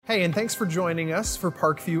Hey, and thanks for joining us for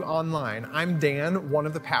Parkview Online. I'm Dan, one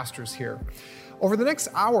of the pastors here. Over the next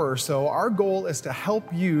hour or so, our goal is to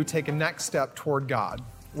help you take a next step toward God.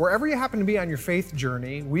 Wherever you happen to be on your faith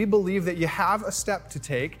journey, we believe that you have a step to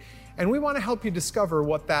take, and we want to help you discover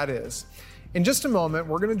what that is. In just a moment,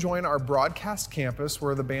 we're going to join our broadcast campus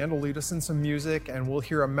where the band will lead us in some music and we'll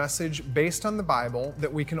hear a message based on the Bible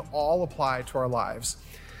that we can all apply to our lives.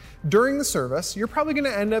 During the service, you're probably going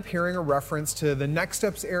to end up hearing a reference to the Next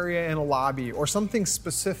Steps area in a lobby or something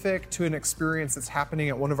specific to an experience that's happening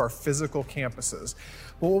at one of our physical campuses.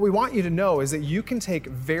 But what we want you to know is that you can take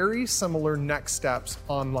very similar next steps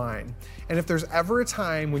online. And if there's ever a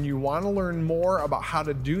time when you want to learn more about how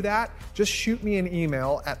to do that, just shoot me an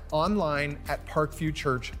email at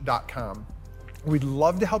online@parkviewchurch.com. We'd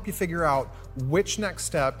love to help you figure out which next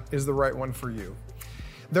step is the right one for you.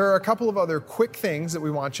 There are a couple of other quick things that we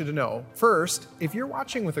want you to know. First, if you're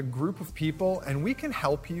watching with a group of people and we can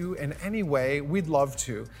help you in any way, we'd love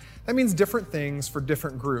to. That means different things for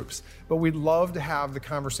different groups, but we'd love to have the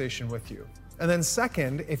conversation with you. And then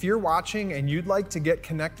second, if you're watching and you'd like to get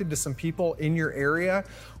connected to some people in your area,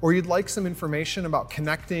 or you'd like some information about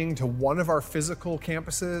connecting to one of our physical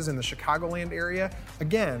campuses in the Chicagoland area,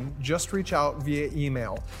 again, just reach out via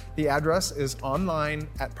email. The address is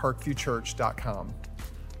online@parkviewchurch.com.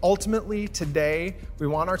 Ultimately, today, we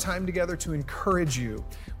want our time together to encourage you.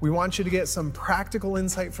 We want you to get some practical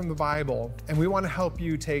insight from the Bible, and we want to help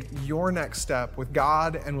you take your next step with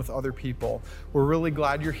God and with other people. We're really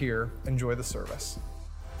glad you're here. Enjoy the service.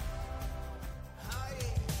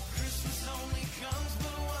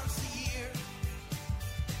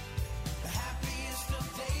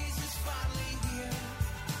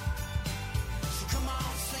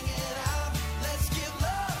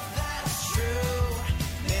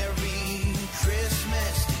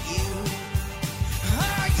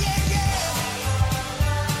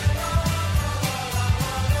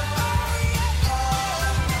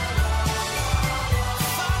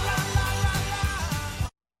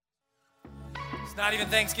 Not even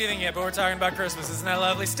Thanksgiving yet, but we're talking about Christmas. Isn't that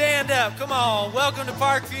lovely? Stand up. Come on. Welcome to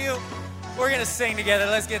Parkview. We're going to sing together.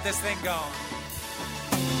 Let's get this thing going.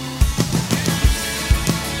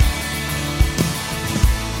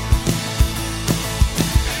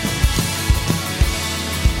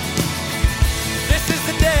 This is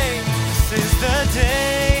the day. This is the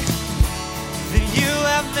day that you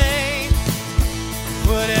have made.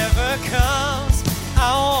 Whatever comes,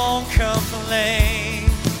 I won't complain.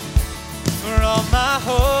 For all my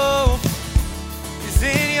hope is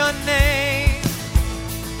in your name,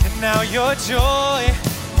 and now your joy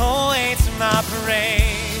awaits my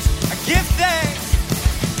praise. I give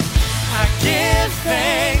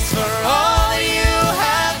thanks for all that you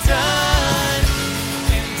have done,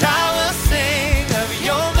 and I will sing of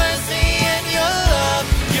your mercy and your love.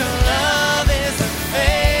 Your love is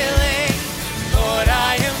unfailing, Lord,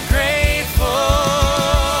 I am grateful.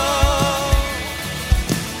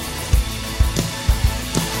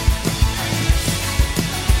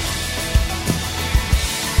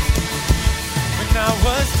 I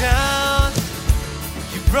was down,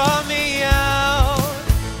 you brought me out,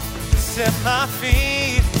 set my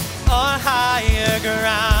feet on higher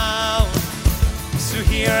ground. So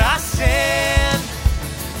here I stand,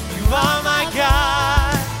 you are my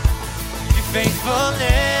God, your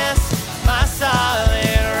faithfulness, my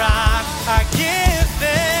solid rock. I give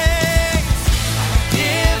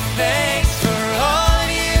thanks for all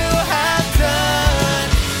that you have done,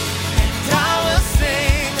 and I will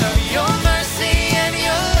sing of your mercy and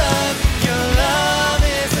your love. Your love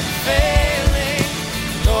is unfailing,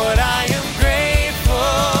 Lord, I am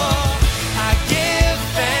grateful. I give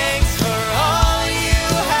thanks for all you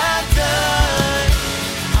have done.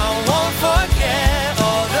 I won't forget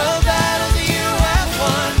all the battles you have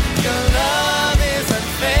won. Your love is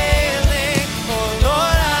unfailing, oh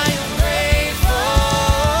Lord, I am grateful.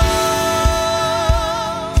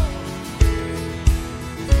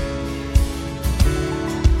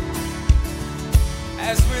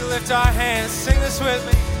 As we lift our hands, sing this with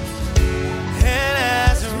me. And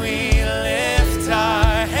as we lift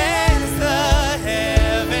our hands, the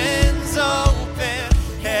heavens open,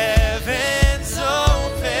 heavens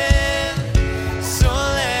open. So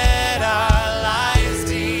let our lives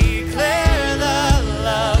declare the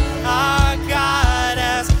love our God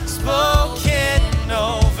has spoken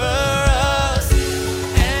over us.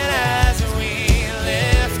 And as we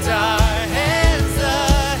lift our hands,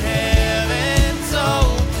 the heavens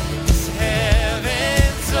open,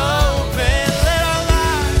 heavens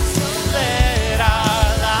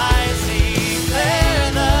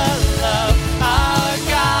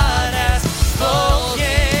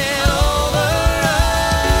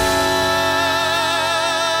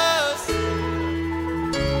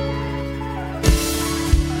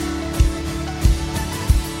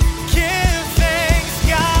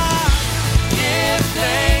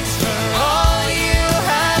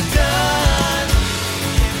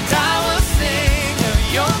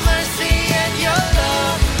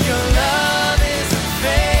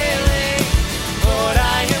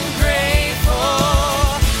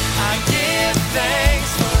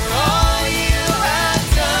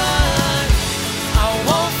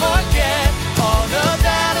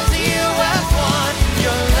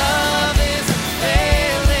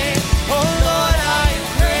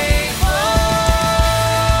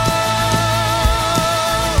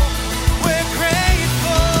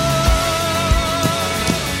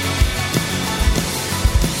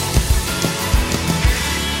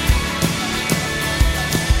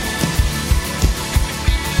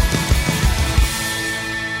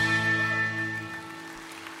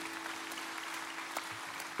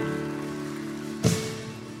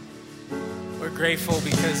grateful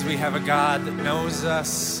because we have a God that knows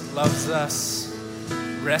us, loves us,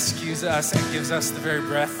 rescues us, and gives us the very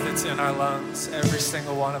breath that's in our lungs, every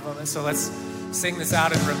single one of them. And so let's sing this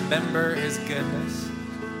out and remember his goodness.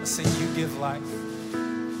 Let's sing, you give life.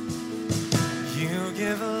 You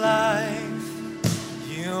give life.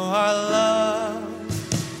 You are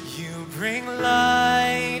love. You bring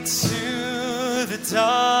light to the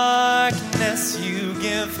darkness. You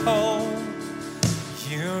give hope.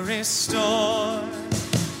 You restore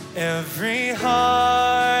every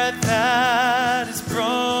heart that is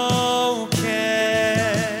broken.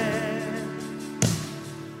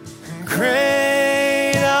 And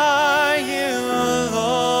great are you,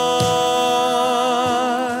 Lord.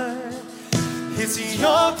 It's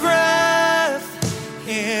your breath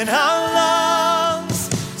in our lungs,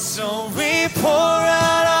 so we pour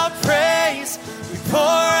out our praise. We pour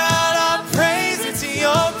out our praise. It's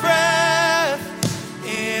your breath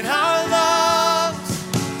in our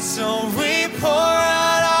lungs, so we pour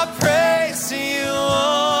out our praise to you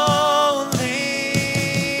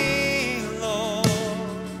only, Lord.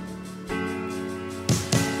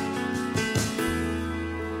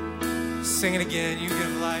 Sing it again. You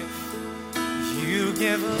give life. You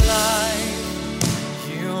give life.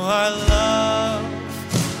 You are love.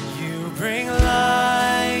 You bring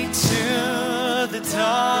light to the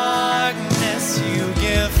darkness. You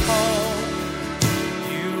give hope.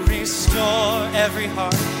 You restore every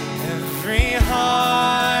heart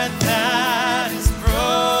that is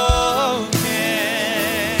broken.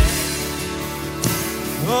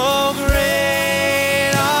 Oh,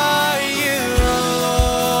 great are you,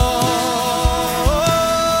 Lord.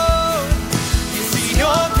 It's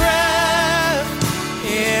your breath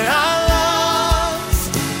in our lungs,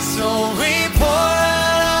 so we pour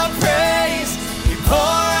out our praise. We pour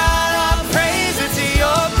out our praise. It's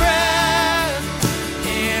your breath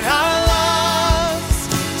in our lungs,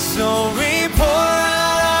 so we pour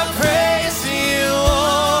out our praise to you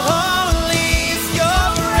only. It's your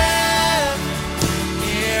breath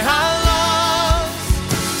in our lungs,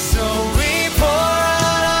 so we pour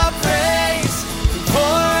out our praise. We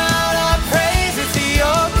pour out our praise. It's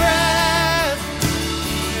your breath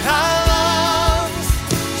in our lungs,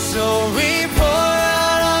 so we pour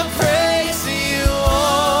out our praise to you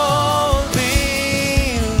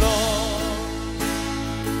only, Lord.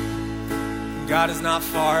 God is not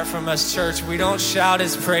far from us, church. We don't shout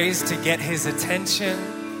his praise to get his attention.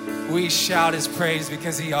 We shout his praise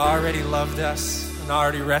because he already loved us and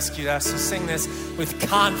already rescued us. So sing this with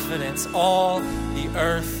confidence. All the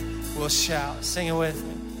earth will shout. Sing it with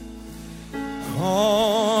me.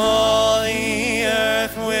 All the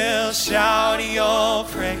earth will shout your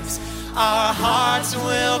praise. Our hearts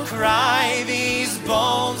will cry. These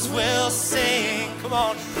bones will sing. Come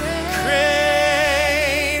on.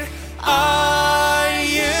 Great are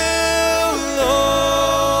you,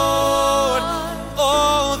 Lord.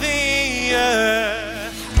 All the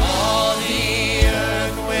earth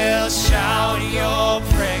will shout your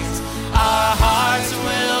praise. Our hearts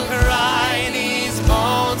will cry. These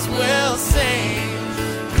bones will sing.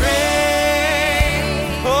 Great,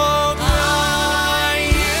 oh, are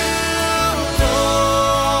you,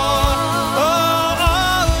 Lord. Oh,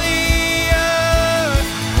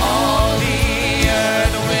 all the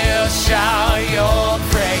earth will shout your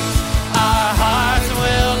praise. Our hearts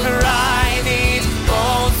will cry. These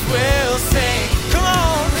bones will sing. Come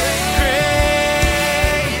on.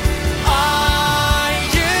 Great are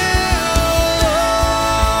you, Lord.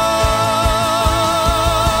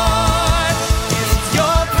 It's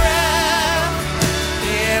your breath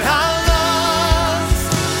in our lungs,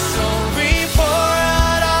 so we pour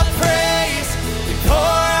out our praise. We pour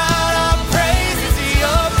out our praise. It's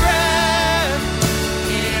your breath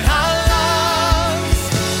in our lungs,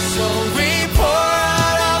 so we pour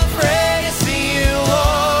out our praise to you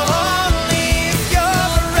only. It's your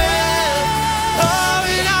breath, oh,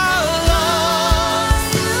 in our lungs,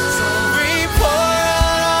 so we pour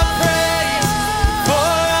out our praise.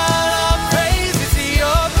 Pour out our praise. It's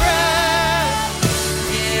your breath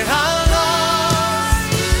in our lungs,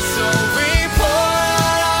 so we pour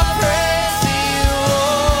out our praise to you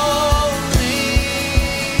only.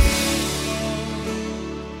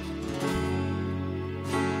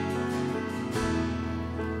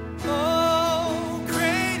 Oh,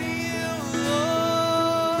 great are you,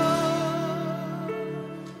 Lord.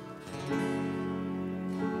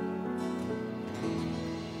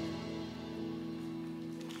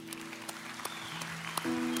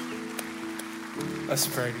 Let's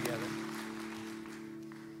pray together.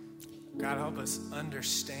 God, help us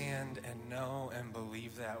understand and know and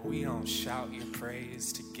believe that we don't shout your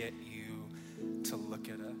praise to get you to look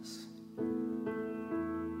at us.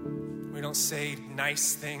 We don't say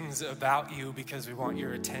nice things about you because we want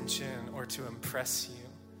your attention or to impress you.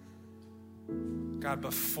 God,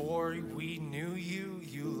 before we knew you,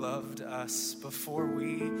 you loved us. Before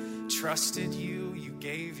we trusted you, you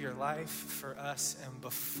gave your life for us. And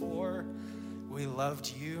before we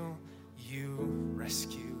loved you, you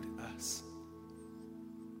rescued us.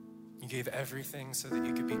 You gave everything so that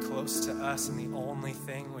you could be close to us, and the only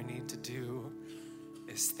thing we need to do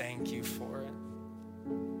is thank you for it.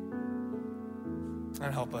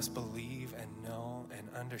 And help us believe and know and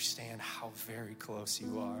understand how very close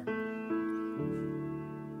you are.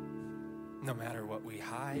 No matter what we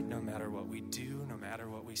hide, no matter what we do, no matter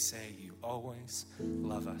what we say, you always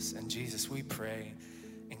love us. And Jesus, we pray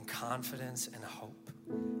in confidence and hope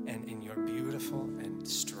and in your beautiful and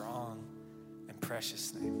strong and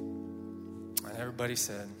precious name. And everybody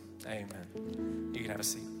said, amen. You can have a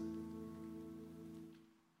seat.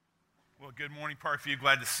 Well, good morning, Parkview.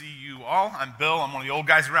 Glad to see you all. I'm Bill. I'm one of the old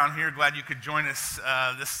guys around here. Glad you could join us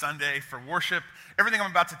this Sunday for worship. Everything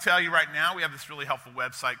I'm about to tell you right now, we have this really helpful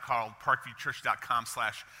website called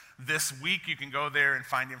parkviewchurch.com/thisweek. You can go there and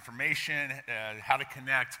find information, how to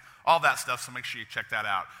connect, all that stuff, so make sure you check that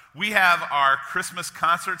out. We have our Christmas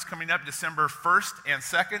concerts coming up December 1st and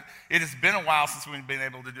 2nd. It has been a while since we've been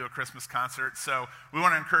able to do a Christmas concert, so we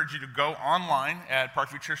want to encourage you to go online at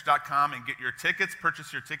parkviewchurch.com and get your tickets,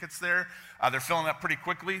 purchase your tickets there. They're filling up pretty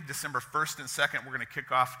quickly. December 1st and 2nd, we're going to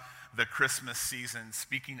kick off the Christmas season.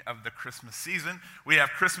 Speaking of the Christmas season, we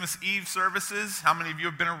have Christmas Eve services. How many of you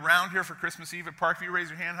have been around here for Christmas Eve at Parkview? Raise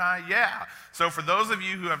your hand high. Yeah. So for those of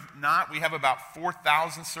you who have not, we have about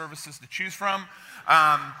 4,000 services to choose from.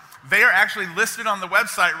 They are actually listed on the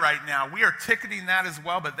website right now. We are ticketing that as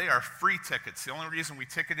well, but they are free tickets. The only reason we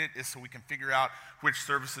ticket it is so we can figure out which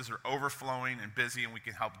services are overflowing and busy, and we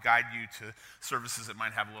can help guide you to services that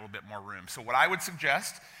might have a little bit more room. So what I would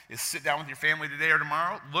suggest is sit down with your family today or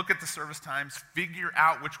tomorrow, look at the service times, figure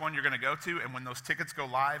out which one you're going to go to, and when those tickets go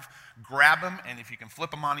live, grab them, and if you can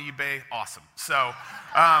flip them on eBay, awesome. So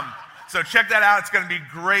check that out. It's going to be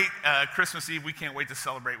great Christmas Eve. We can't wait to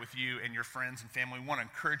celebrate with you and your friends and family. We want to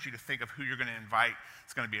encourage you to think of who you're going to invite.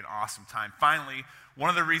 It's going to be an awesome time. Finally, one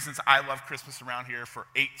of the reasons I love Christmas around here for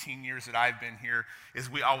 18 years that I've been here is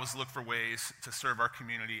we always look for ways to serve our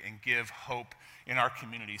community and give hope in our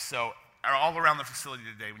community. So all around the facility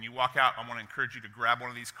today, when you walk out, I want to encourage you to grab one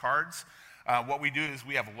of these cards. What we do is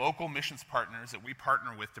we have local missions partners that we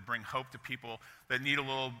partner with to bring hope to people that need a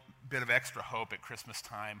little bit of extra hope at Christmas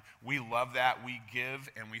time. We love that. We give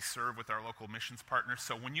and we serve with our local missions partners.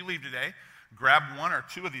 So when you leave today, grab one or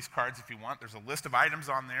two of these cards if you want. There's a list of items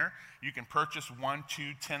on there. You can purchase 1,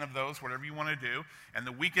 2, 10 of those, whatever you want to do. And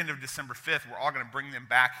the weekend of December 5th, we're all going to bring them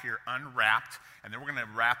back here unwrapped. And then we're going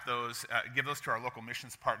to wrap those, give those to our local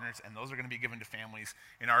missions partners. And those are going to be given to families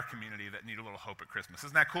in our community that need a little hope at Christmas.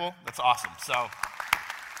 Isn't that cool? That's awesome. So,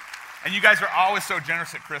 and you guys are always so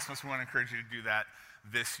generous at Christmas. We want to encourage you to do that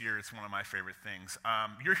this year. It's one of my favorite things.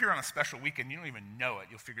 You're here on a special weekend. You don't even know it.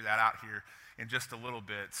 You'll figure that out here in just a little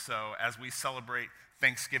bit. So as we celebrate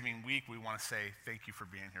Thanksgiving week, we want to say thank you for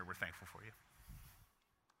being here. We're thankful for you.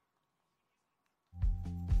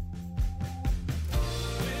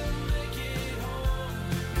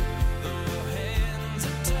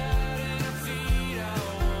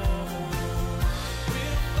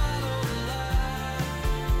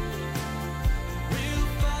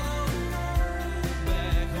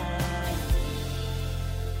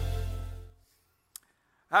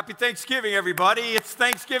 Happy Thanksgiving, everybody. It's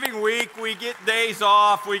Thanksgiving week. We get days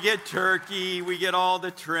off. We get turkey. We get all the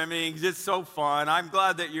trimmings. It's so fun. I'm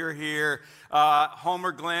glad that you're here.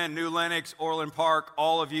 Homer Glen, New Lenox, Orland Park,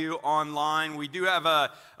 all of you online. We do have a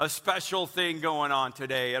special thing going on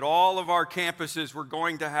today. At all of our campuses, we're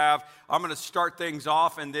going to have, I'm going to start things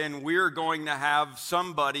off, and then we're going to have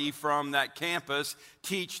somebody from that campus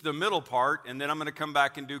teach the middle part, and then I'm going to come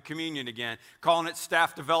back and do communion again. Calling it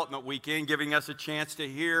Staff Development Weekend, giving us a chance to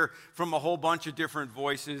hear from a whole bunch of different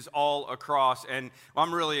voices all across, and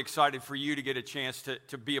I'm really excited for you to get a chance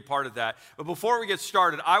to be a part of that. But before we get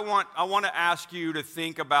started, I want to ask you to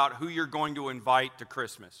think about who you're going to invite to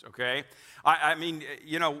Christmas, okay? I mean,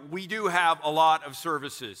 you know, we do have a lot of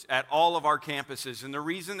services at all of our campuses, and the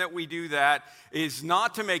reason that we do that is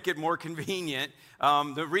not to make it more convenient.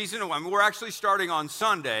 The reason, we're actually starting on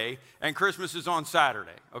Sunday, and Christmas is on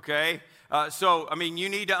Saturday, okay? So, I mean, you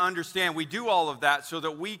need to understand we do all of that so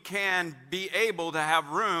that we can be able to have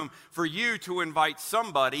room for you to invite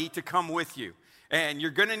somebody to come with you. And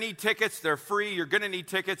you're going to need tickets. They're free. You're going to need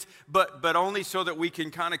tickets, but only so that we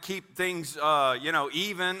can kind of keep things,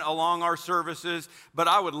 even along our services. But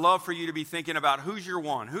I would love for you to be thinking about who's your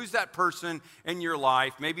one. Who's that person in your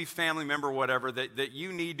life, maybe family member, whatever, that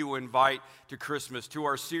you need to invite to Christmas, to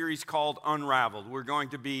our series called Unraveled. We're going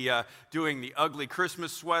to be doing the ugly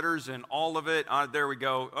Christmas sweaters and all of it. There we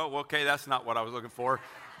go. Oh, okay, that's not what I was looking for,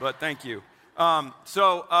 but thank you.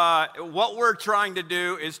 What we're trying to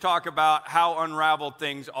do is talk about how unraveled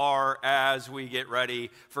things are as we get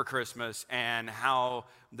ready for Christmas and how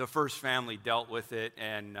the first family dealt with it,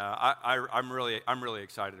 and I'm really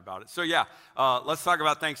excited about it. So let's talk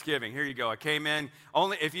about Thanksgiving. Here you go. I came in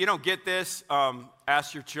only if you don't get this,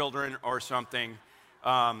 ask your children or something.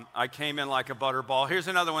 I came in like a butterball. Here's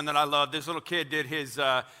another one that I love. This little kid did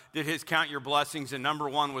his Count Your Blessings, and number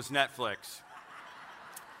one was Netflix.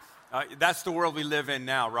 That's the world we live in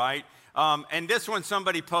now, right? And this one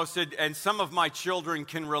somebody posted, and some of my children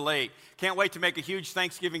can relate. Can't wait to make a huge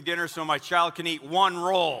Thanksgiving dinner so my child can eat one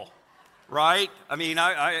roll, right? I mean,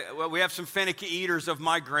 we have some finicky eaters of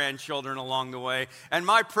my grandchildren along the way. And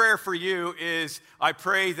my prayer for you is I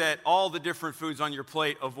pray that all the different foods on your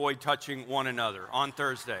plate avoid touching one another on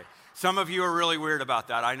Thursday. Some of you are really weird about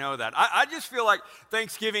that. I know that. I just feel like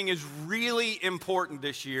Thanksgiving is really important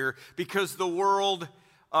this year because the world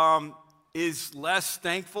is less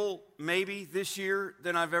thankful maybe this year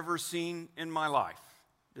than I've ever seen in my life.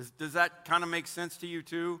 Does that kind of make sense to you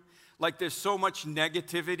too? Like there's so much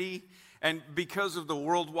negativity, and because of the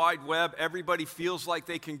World Wide Web, everybody feels like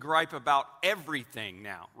they can gripe about everything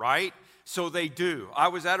now, right? So they do. I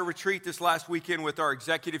was at a retreat this last weekend with our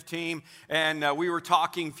executive team, and we were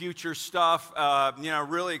talking future stuff,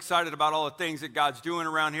 really excited about all the things that God's doing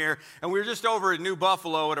around here. And we were just over at New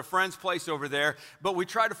Buffalo at a friend's place over there, but we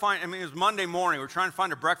tried to find, it was Monday morning, we were trying to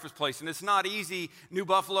find a breakfast place, and it's not easy. New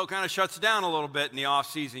Buffalo kind of shuts down a little bit in the off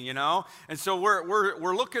season, And so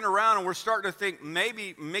we're looking around, and we're starting to think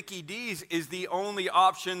maybe Mickey D's is the only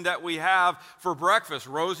option that we have for breakfast.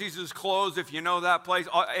 Rosie's is closed, if you know that place.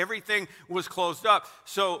 Everything was closed up.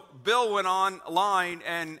 So Bill went online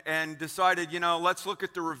and decided, let's look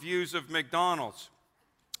at the reviews of McDonald's,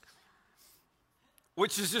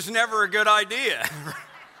 which is just never a good idea.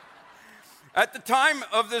 At the time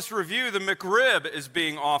of this review, the McRib is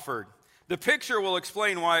being offered. The picture will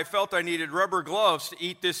explain why I felt I needed rubber gloves to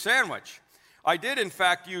eat this sandwich. I did, in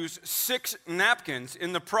fact, use 6 napkins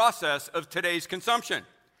in the process of today's consumption.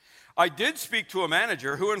 I did speak to a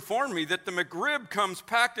manager who informed me that the McRib comes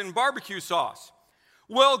packed in barbecue sauce.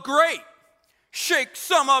 Well, great. Shake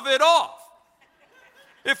some of it off.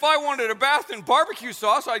 If I wanted a bath in barbecue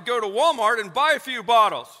sauce, I'd go to Walmart and buy a few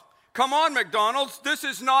bottles. Come on, McDonald's, this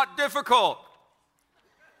is not difficult.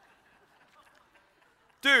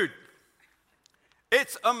 Dude,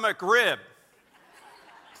 it's a McRib.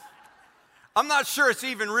 I'm not sure it's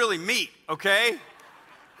even really meat, okay?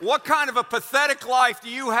 What kind of a pathetic life do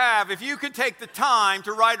you have if you could take the time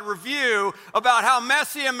to write a review about how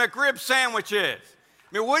messy a McRib sandwich is?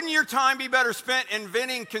 I mean, wouldn't your time be better spent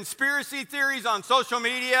inventing conspiracy theories on social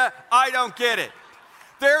media? I don't get it.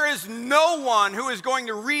 There is no one who is going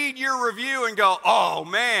to read your review and go, oh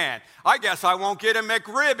man, I guess I won't get a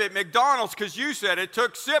McRib at McDonald's because you said it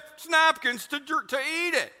took 6 napkins to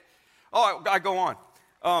eat it. Oh, I go on.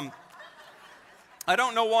 I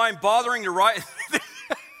don't know why I'm bothering to write...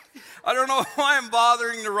 I don't know why I'm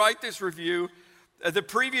bothering to write this review. I've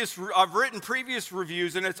written previous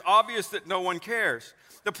reviews, and it's obvious that no one cares.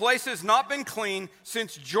 The place has not been clean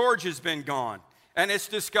since George has been gone, and it's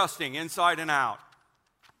disgusting inside and out.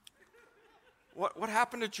 What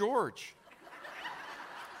happened to George?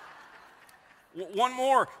 One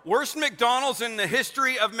more. Worst McDonald's in the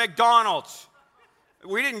history of McDonald's.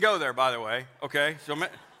 We didn't go there, by the way, okay? So...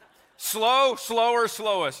 Slow, slower,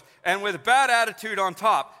 slowest, and with bad attitude on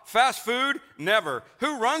top. Fast food? Never.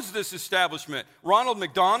 Who runs this establishment? Ronald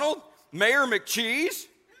McDonald? Mayor McCheese?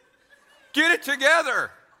 Get it together.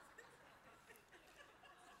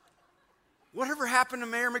 Whatever happened to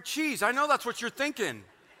Mayor McCheese? I know that's what you're thinking.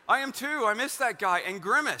 I am too. I miss that guy. And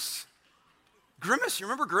Grimace. Grimace, you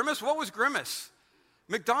remember Grimace? What was Grimace?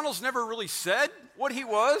 McDonald's never really said what he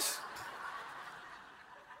was.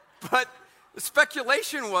 But the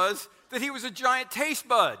speculation was that he was a giant taste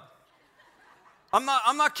bud. I'm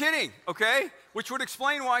not kidding, okay? Which would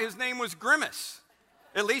explain why his name was Grimace.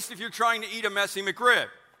 At least if you're trying to eat a messy McRib.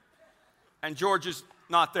 And George is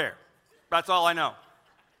not there. That's all I know.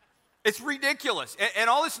 It's ridiculous. And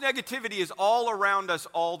all this negativity is all around us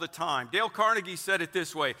all the time. Dale Carnegie said it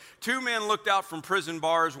this way. 2 men looked out from prison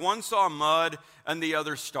bars. One saw mud and the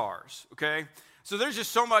other stars, okay? So there's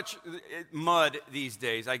just so much mud these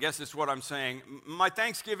days, I guess is what I'm saying. My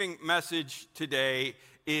Thanksgiving message today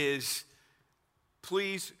is,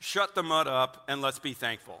 please shut the mud up and let's be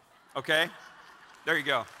thankful, okay? There you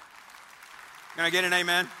go. Can I get an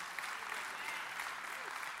amen?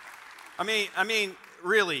 I mean,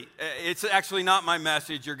 really, it's actually not my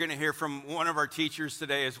message. You're going to hear from one of our teachers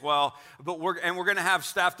today as well. But we're going to have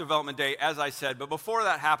staff development day, as I said. But before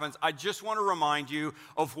that happens, I just want to remind you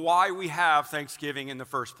of why we have Thanksgiving in the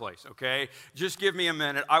first place, okay? Just give me a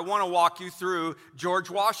minute. I want to walk you through George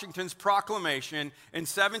Washington's proclamation in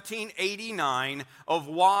 1789 of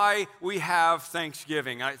why we have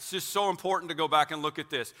Thanksgiving. It's just so important to go back and look at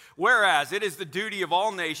this. Whereas it is the duty of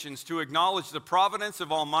all nations to acknowledge the providence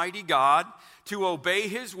of Almighty God, to obey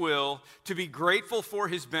His will, to be grateful for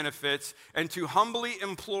His benefits, and to humbly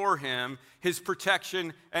implore Him, His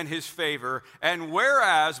protection, and His favor. And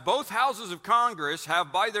whereas both houses of Congress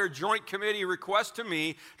have by their joint committee request to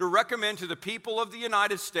me to recommend to the people of the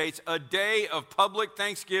United States a day of public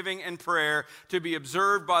thanksgiving and prayer to be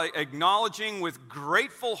observed by acknowledging with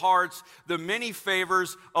grateful hearts the many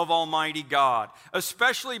favors of Almighty God,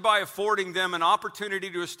 especially by affording them an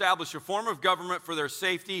opportunity to establish a form of government for their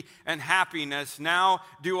safety and happiness. Now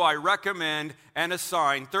do I recommend and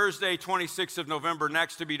assign Thursday, 26th of November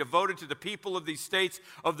next, to be devoted to the people of these states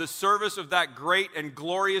of the service of that great and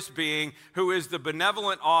glorious being who is the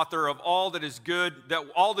benevolent author of all that is good, that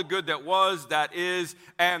all the good that was, that is,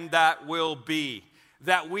 and that will be,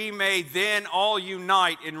 that we may then all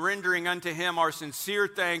unite in rendering unto Him our sincere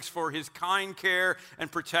thanks for His kind care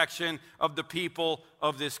and protection of the people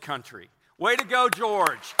of this country. Way to go,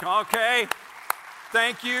 George. Okay?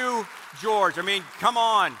 Thank you, George. I mean, come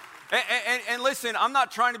on. And listen, I'm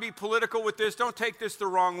not trying to be political with this. Don't take this the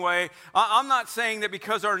wrong way. I'm not saying that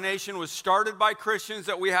because our nation was started by Christians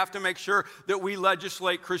that we have to make sure that we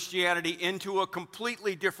legislate Christianity into a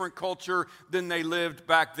completely different culture than they lived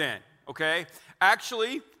back then, okay?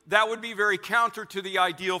 Actually, that would be very counter to the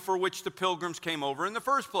ideal for which the Pilgrims came over in the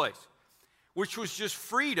first place, which was just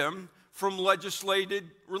freedom from legislated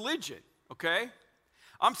religion, okay?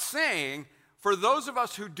 I'm saying, for those of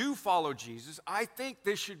us who do follow Jesus, I think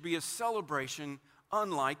this should be a celebration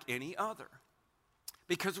unlike any other.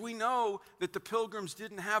 Because we know that the Pilgrims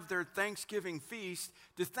didn't have their Thanksgiving feast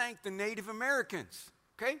to thank the Native Americans,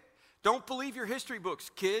 okay? Don't believe your history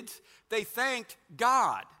books, kids. They thanked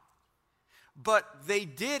God. But they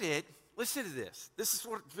did it, listen to this. This is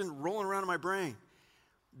what's been rolling around in my brain.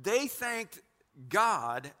 They thanked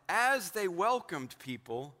God as they welcomed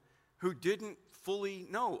people who didn't fully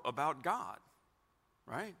know about God.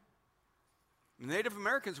 Right? The Native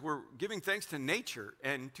Americans were giving thanks to nature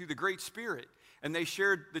and to the Great Spirit, and they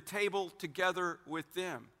shared the table together with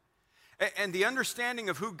them. And the understanding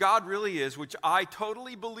of who God really is, which I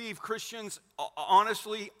totally believe Christians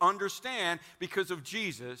honestly understand because of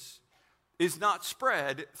Jesus, is not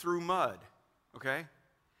spread through mud, okay?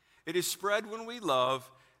 It is spread when we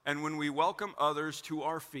love and when we welcome others to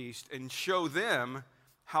our feast and show them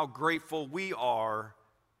how grateful we are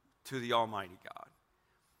to the Almighty God.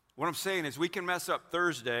 What I'm saying is we can mess up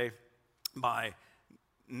Thursday by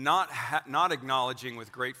not acknowledging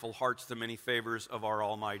with grateful hearts the many favors of our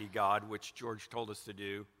Almighty God, which George told us to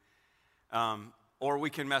do, or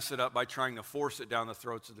we can mess it up by trying to force it down the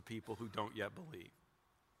throats of the people who don't yet believe.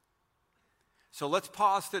 So let's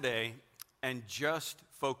pause today and just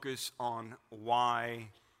focus on why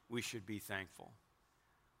we should be thankful.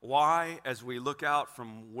 Why, as we look out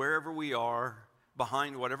from wherever we are,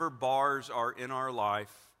 behind whatever bars are in our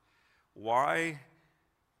life, why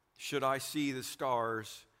should I see the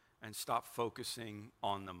stars and stop focusing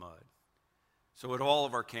on the mud? So at all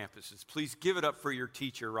of our campuses, please give it up for your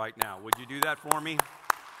teacher right now. Would you do that for me?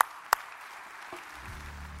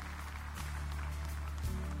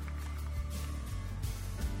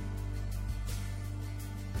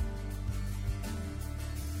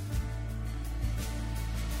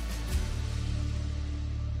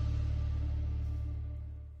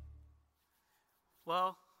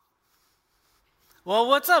 Well,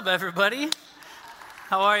 what's up, everybody?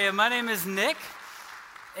 How are you? My name is Nick,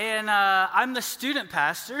 and I'm the student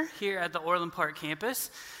pastor here at the Orland Park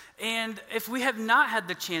campus. And if we have not had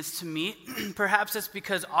the chance to meet, perhaps it's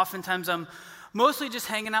because oftentimes I'm mostly just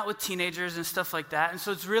hanging out with teenagers and stuff like that. And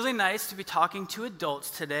so it's really nice to be talking to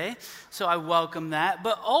adults today, so I welcome that.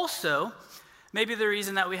 But also, maybe the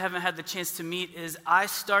reason that we haven't had the chance to meet is I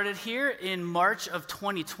started here in March of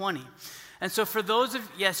 2020. And so for those of,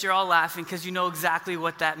 yes, you're all laughing because you know exactly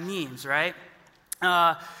what that means, right?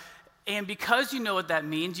 And because you know what that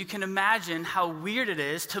means, you can imagine how weird it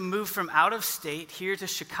is to move from out of state here to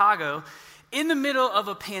Chicago in the middle of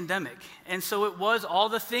a pandemic. And so it was all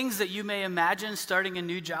the things that you may imagine starting a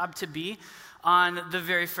new job to be on the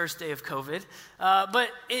very first day of COVID. But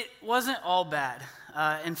it wasn't all bad.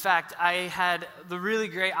 In fact, I had the really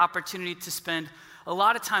great opportunity to spend a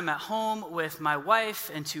lot of time at home with my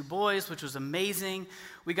wife and 2 boys, which was amazing.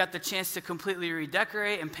 We got the chance to completely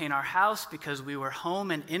redecorate and paint our house because we were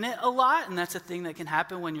home and in it a lot, and that's a thing that can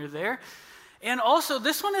happen when you're there. And also,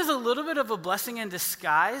 this one is a little bit of a blessing in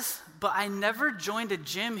disguise, but I never joined a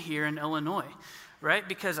gym here in Illinois, right?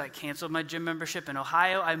 Because I canceled my gym membership in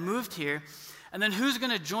Ohio. I moved here, and then who's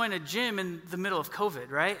going to join a gym in the middle of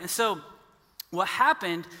COVID, right? And so what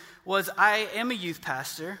happened was I am a youth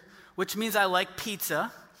pastor, which means I like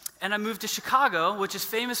pizza, and I moved to Chicago, which is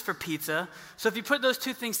famous for pizza. So if you put those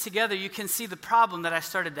 2 things together, you can see the problem that I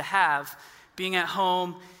started to have being at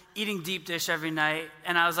home, eating deep dish every night,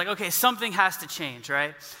 and I was like, okay, something has to change,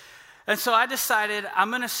 right? And so I decided I'm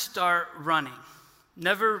going to start running.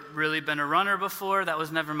 Never really been a runner before. That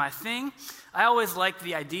was never my thing. I always liked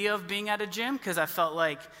the idea of being at a gym because I felt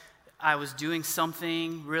like I was doing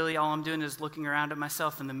something. Really, all I'm doing is looking around at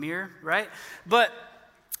myself in the mirror, right? But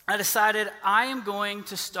I decided I am going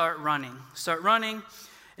to start running.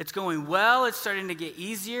 It's going well. It's starting to get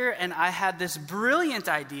easier. And I had this brilliant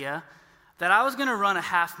idea that I was going to run a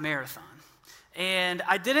half marathon. And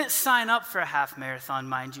I didn't sign up for a half marathon,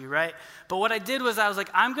 mind you, right? But what I did was I was like,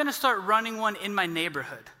 I'm going to start running one in my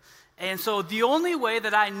neighborhood. And so the only way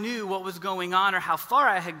that I knew what was going on or how far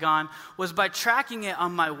I had gone was by tracking it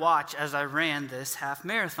on my watch as I ran this half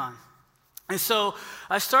marathon. And so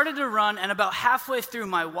I started to run, and about halfway through,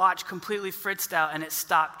 my watch completely fritzed out, and it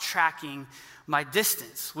stopped tracking my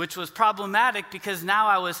distance, which was problematic because now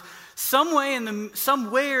I was somewhere in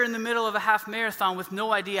the middle of a half marathon with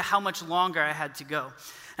no idea how much longer I had to go.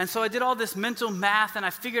 And so I did all this mental math, and I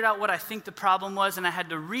figured out what I think the problem was, and I had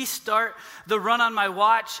to restart the run on my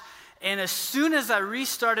watch. And as soon as I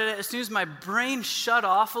restarted it, as soon as my brain shut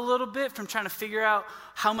off a little bit from trying to figure out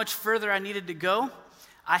how much further I needed to go,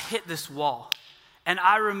 I hit this wall. And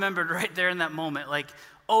I remembered right there in that moment, like,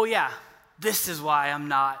 oh yeah, this is why I'm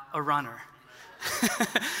not a runner.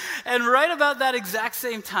 And right about that exact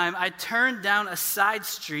same time, I turned down a side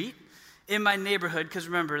street in my neighborhood, because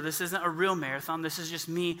remember, this isn't a real marathon, this is just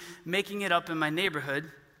me making it up in my neighborhood.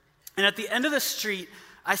 And at the end of the street,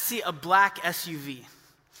 I see a black SUV.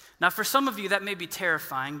 Now, for some of you, that may be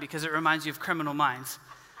terrifying because it reminds you of Criminal Minds.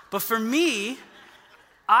 But for me,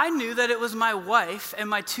 I knew that it was my wife and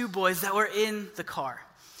my 2 boys that were in the car.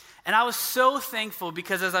 And I was so thankful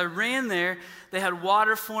because as I ran there, they had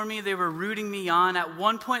water for me. They were rooting me on. At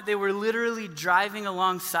one point, they were literally driving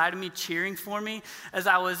alongside of me, cheering for me as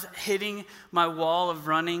I was hitting my wall of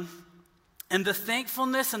running. And the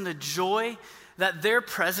thankfulness and the joy that their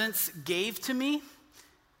presence gave to me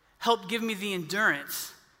helped give me the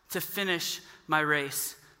endurance to finish my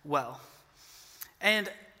race well. And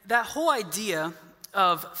that whole idea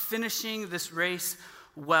of finishing this race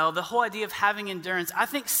well, the whole idea of having endurance, I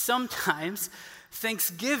think sometimes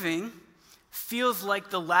Thanksgiving feels like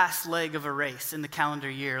the last leg of a race in the calendar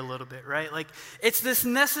year a little bit, right? Like it's this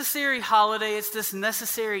necessary holiday, it's this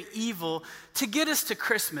necessary evil to get us to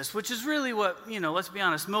Christmas, which is really what, let's be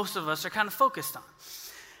honest, most of us are kind of focused on.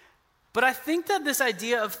 But I think that this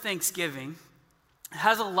idea of Thanksgiving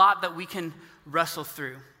has a lot that we can wrestle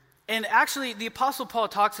through. And actually, the Apostle Paul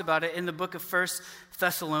talks about it in the book of 1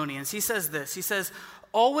 Thessalonians. He says this, he says,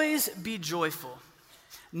 always be joyful,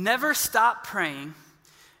 never stop praying,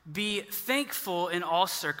 be thankful in all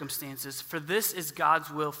circumstances, for this is God's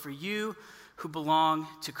will for you who belong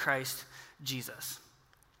to Christ Jesus.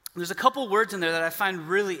 There's a couple words in there that I find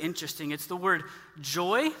really interesting. It's the word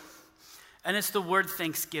joy, and it's the word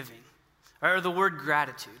thanksgiving, or the word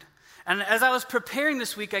gratitude. And as I was preparing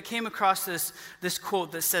this week, I came across this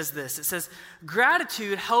quote that says this. It says,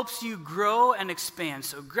 gratitude helps you grow and expand.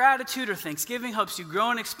 So gratitude or thanksgiving helps you grow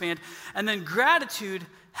and expand. And then gratitude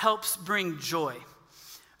helps bring joy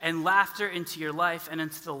and laughter into your life and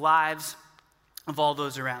into the lives of all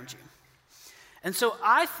those around you. And so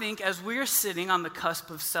I think as we're sitting on the cusp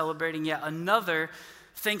of celebrating yet another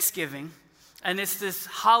Thanksgiving, and it's this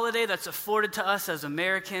holiday that's afforded to us as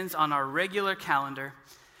Americans on our regular calendar,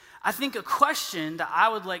 I think a question that I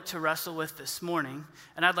would like to wrestle with this morning,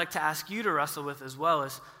 and I'd like to ask you to wrestle with as well,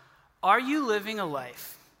 is, are you living a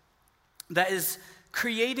life that is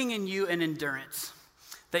creating in you an endurance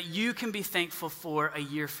that you can be thankful for a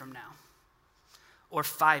year from now, or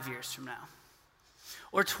 5 years from now,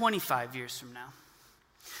 or 25 years from now?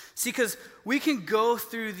 See, because we can go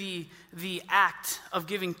through the act of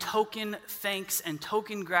giving token thanks and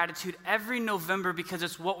token gratitude every November because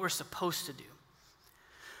it's what we're supposed to do.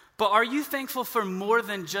 But are you thankful for more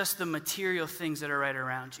than just the material things that are right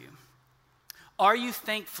around you? Are you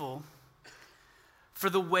thankful for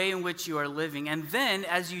the way in which you are living? And then,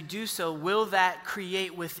 as you do so, will that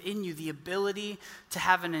create within you the ability to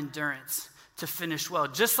have an endurance to finish well?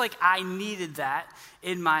 Just like I needed that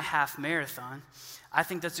in my half marathon. I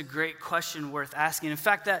think that's a great question worth asking. In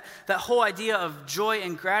fact, that whole idea of joy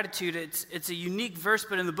and gratitude, it's a unique verse,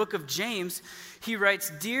 but in the book of James, he writes,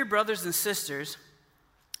 "Dear brothers and sisters,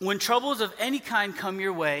 when troubles of any kind come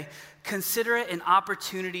your way, consider it an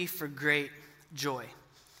opportunity for great joy.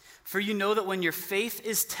 For you know that when your faith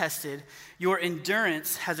is tested, your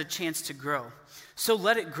endurance has a chance to grow. So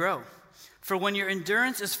let it grow. For when your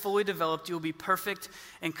endurance is fully developed, you will be perfect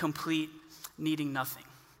and complete, needing nothing."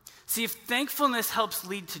 See, if thankfulness helps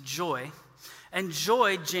lead to joy, and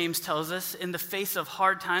joy, James tells us, in the face of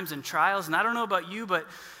hard times and trials, and I don't know about you, but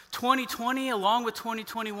 2020, along with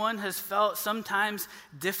 2021, has felt sometimes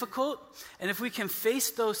difficult. And if we can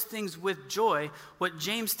face those things with joy, what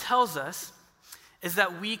James tells us is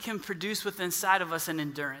that we can produce within inside of us an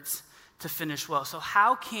endurance to finish well. So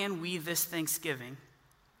how can we this Thanksgiving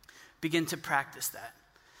begin to practice that?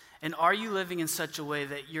 And are you living in such a way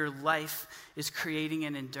that your life is creating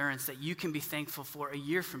an endurance that you can be thankful for a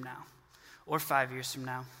year from now, or 5 years from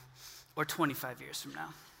now, or 25 years from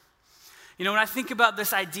now? You know, when I think about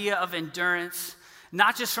this idea of endurance,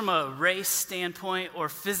 not just from a race standpoint or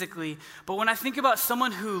physically, but when I think about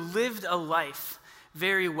someone who lived a life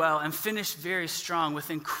very well and finished very strong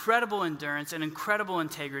with incredible endurance and incredible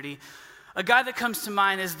integrity, a guy that comes to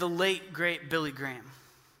mind is the late, great Billy Graham.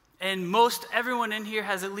 And most everyone in here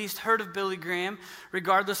has at least heard of Billy Graham,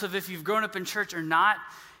 regardless of if you've grown up in church or not.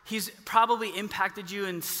 He's probably impacted you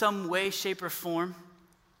in some way, shape, or form.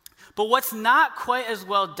 But what's not quite as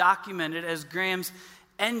well documented as Graham's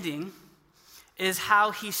ending is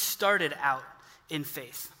how he started out in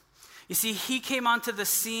faith. You see, he came onto the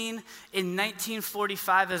scene in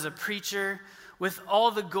 1945 as a preacher with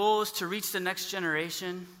all the goals to reach the next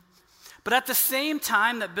generation. But at the same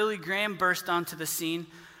time that Billy Graham burst onto the scene,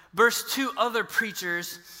 burst two other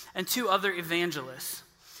preachers and two other evangelists.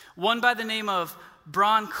 One by the name of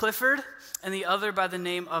Bron Clifford and the other by the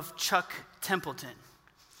name of Chuck Templeton.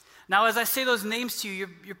 Now, as I say those names to you,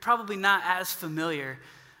 you're probably not as familiar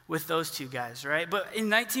with those two guys, right? But in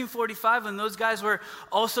 1945, when those guys were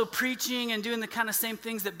also preaching and doing the kind of same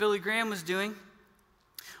things that Billy Graham was doing,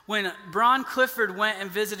 when Bron Clifford went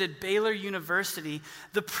and visited Baylor University,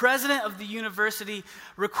 the president of the university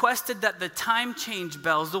requested that the time change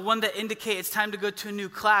bells, the one that indicate it's time to go to a new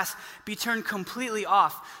class, be turned completely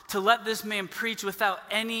off to let this man preach without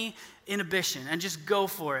any inhibition and just go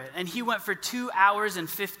for it. And he went for 2 hours and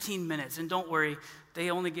 15 minutes. And don't worry, they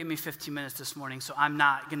only gave me 15 minutes this morning, so I'm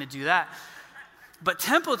not going to do that. But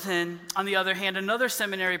Templeton, on the other hand, another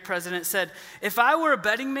seminary president, said, if I were a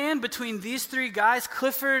betting man between these three guys,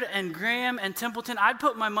 Clifford and Graham and Templeton, I'd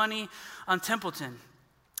put my money on Templeton.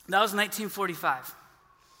 That was 1945.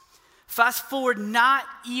 Fast forward not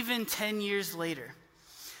even 10 years later,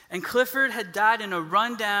 and Clifford had died in a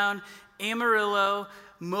rundown Amarillo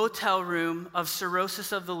motel room of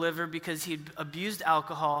cirrhosis of the liver because he had abused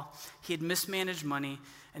alcohol, he had mismanaged money,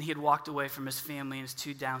 and he had walked away from his family and his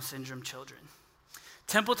 2 Down syndrome children.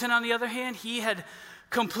 Templeton, on the other hand, he had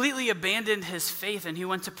completely abandoned his faith and he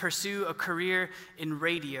went to pursue a career in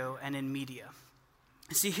radio and in media.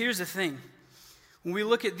 See, here's the thing. When we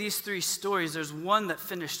look at these 3 stories, there's one that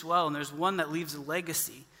finished well and there's one that leaves a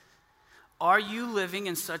legacy. Are you living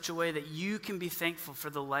in such a way that you can be thankful for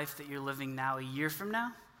the life that you're living now, a year from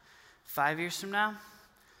now, 5 years from now,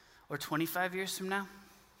 or 25 years from now?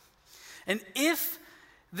 And if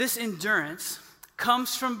this endurance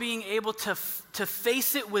comes from being able to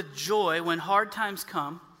face it with joy when hard times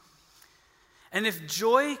come, and if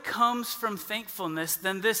joy comes from thankfulness,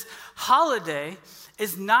 then this holiday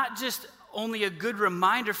is not just only a good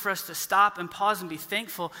reminder for us to stop and pause and be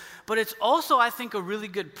thankful, but it's also, I think, a really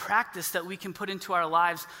good practice that we can put into our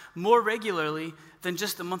lives more regularly than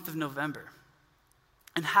just the month of November.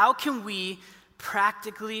 And how can we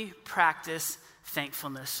practically practice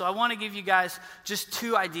thankfulness? So I want to give you guys just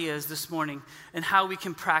 2 ideas this morning in how we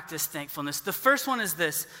can practice thankfulness. The first one is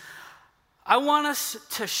this. I want us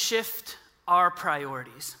to shift our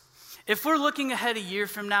priorities. If we're looking ahead a year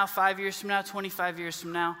from now, 5 years from now, 25 years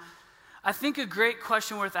from now, I think a great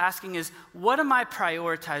question worth asking is, what am I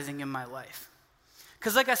prioritizing in my life?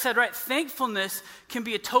 Because like I said, right, thankfulness can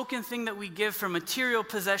be a token thing that we give for material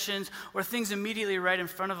possessions or things immediately right in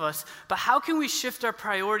front of us. But how can we shift our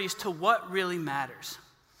priorities to what really matters?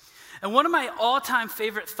 And one of my all-time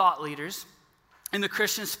favorite thought leaders in the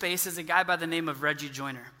Christian space is a guy by the name of Reggie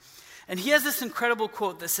Joiner. And he has this incredible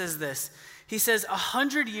quote that says this. He says,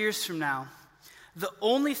 100 years from now, the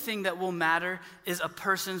only thing that will matter is a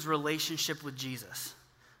person's relationship with Jesus.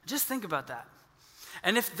 Just think about that.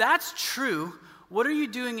 And if that's true, what are you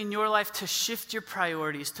doing in your life to shift your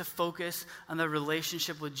priorities to focus on the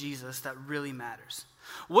relationship with Jesus that really matters?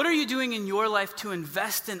 What are you doing in your life to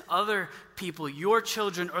invest in other people, your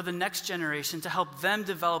children, or the next generation to help them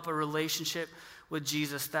develop a relationship with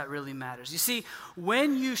Jesus that really matters? You see,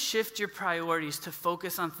 when you shift your priorities to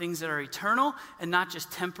focus on things that are eternal and not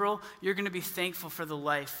just temporal, you're going to be thankful for the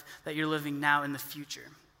life that you're living now in the future.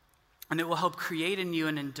 And it will help create in you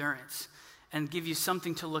an endurance and give you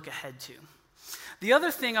something to look ahead to. The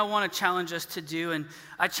other thing I want to challenge us to do, and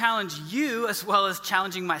I challenge you as well as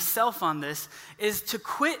challenging myself on this, is to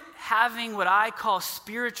quit having what I call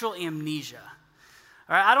spiritual amnesia.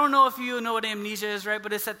 All right, I don't know if you know what amnesia is, right?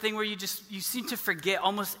 But it's that thing where you seem to forget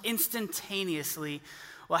almost instantaneously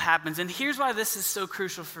what happens. And here's why this is so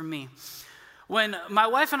crucial for me. When my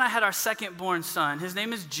wife and I had our second-born son, his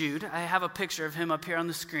name is Jude. I have a picture of him up here on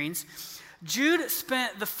the screens. Jude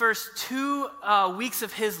spent the first 2 weeks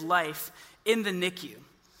of his life in the NICU.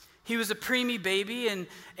 He was a preemie baby, and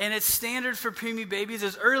it's standard for preemie babies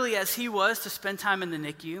as early as he was to spend time in the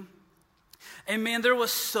NICU. And man, there was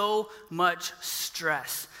so much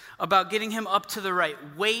stress about getting him up to the right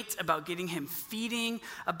weight, about getting him feeding,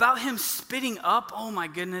 about him spitting up. Oh my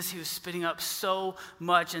goodness, he was spitting up so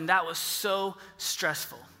much, and that was so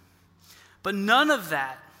stressful. But none of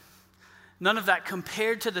that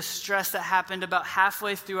compared to the stress that happened about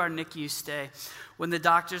halfway through our NICU stay when the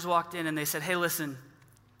doctors walked in and they said, hey, listen,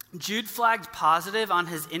 Jude flagged positive on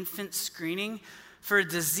his infant screening for a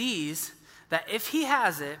disease that if he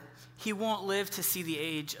has it, he won't live to see the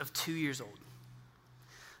age of 2 years old.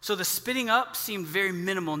 So the spitting up seemed very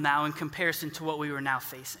minimal now in comparison to what we were now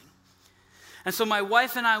facing. And so my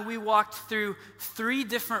wife and I, we walked through 3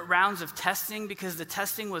 different rounds of testing because the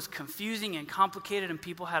testing was confusing and complicated and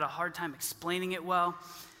people had a hard time explaining it well.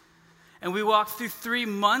 And we walked through 3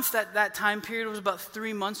 months. That time period was about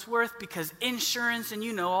 3 months worth because insurance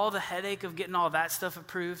and all the headache of getting all that stuff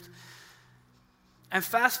approved. And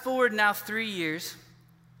fast forward now 3 years,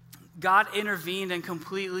 God intervened and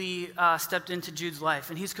completely stepped into Jude's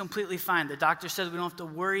life. And he's completely fine. The doctor says we don't have to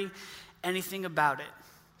worry anything about it.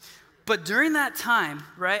 But during that time,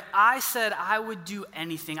 right, I said I would do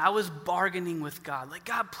anything. I was bargaining with God. Like,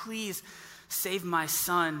 God, please save my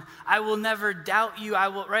son. I will never doubt you. I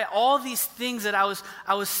will, right? All these things that I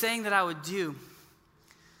was saying that I would do.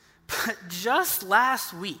 But just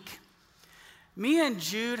last week, me and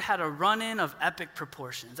Jude had a run-in of epic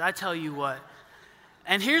proportions. I tell you what.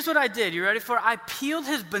 And here's what I did. You ready for it? I peeled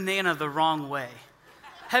his banana the wrong way.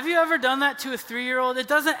 Have you ever done that to a 3-year-old? It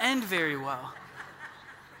doesn't end very well.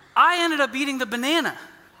 I ended up eating the banana,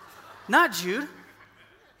 not Jude.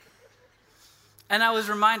 And I was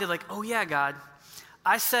reminded, like, oh yeah, God,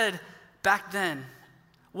 I said back then,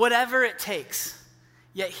 whatever it takes,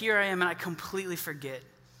 yet here I am and I completely forget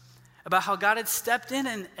about how God had stepped in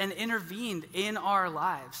and intervened in our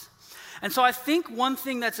lives. And so I think one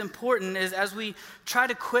thing that's important is as we try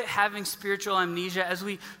to quit having spiritual amnesia, as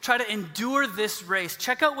we try to endure this race,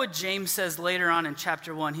 check out what James says later on in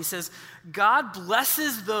chapter 1. He says, God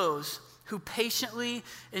blesses those who patiently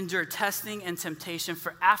endure testing and temptation,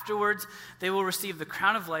 for afterwards they will receive the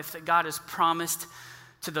crown of life that God has promised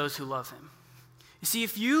to those who love him. You see,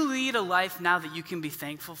 if you lead a life now that you can be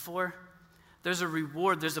thankful for, there's a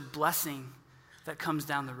reward, there's a blessing that comes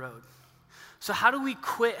down the road. So how do we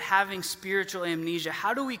quit having spiritual amnesia?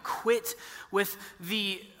 How do we quit with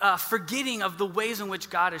the forgetting of the ways in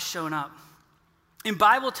which God has shown up? In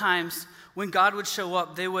Bible times, when God would show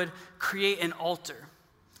up, they would create an altar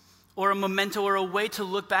or a memento or a way to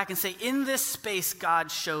look back and say, in this space,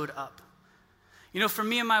 God showed up. For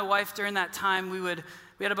me and my wife during that time, we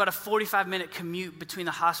had about a 45-minute commute between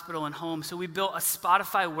the hospital and home. So we built a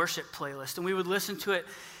Spotify worship playlist, and we would listen to it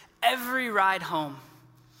every ride home.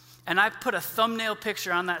 And I put a thumbnail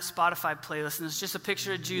picture on that Spotify playlist, and it's just a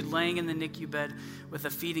picture of Jude laying in the NICU bed with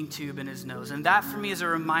a feeding tube in his nose. And that for me is a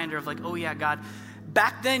reminder of like, oh yeah, God,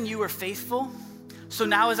 back then you were faithful. So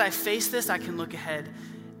now as I face this, I can look ahead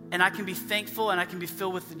and I can be thankful and I can be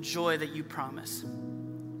filled with the joy that you promise.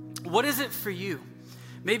 What is it for you?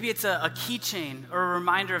 Maybe it's a keychain or a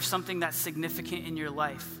reminder of something that's significant in your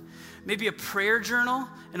life. Maybe a prayer journal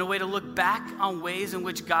and a way to look back on ways in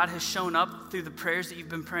which God has shown up through the prayers that you've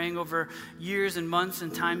been praying over years and months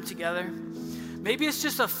and time together. Maybe it's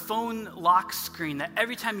just a phone lock screen that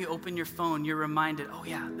every time you open your phone, you're reminded, oh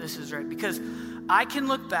yeah, this is right. Because I can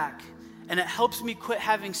look back and it helps me quit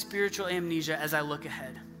having spiritual amnesia as I look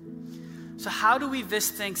ahead. So how do we this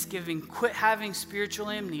Thanksgiving quit having spiritual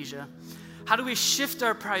amnesia? How do we shift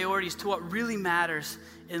our priorities to what really matters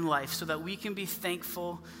in life so that we can be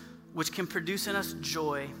thankful, which can produce in us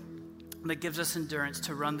joy that gives us endurance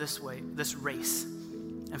to run this race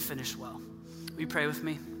and finish well? Will you pray with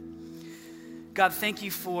me? God, thank you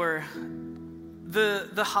for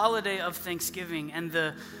the holiday of Thanksgiving and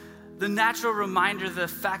the natural reminder, the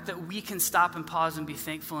fact that we can stop and pause and be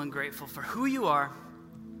thankful and grateful for who you are,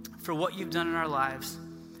 for what you've done in our lives,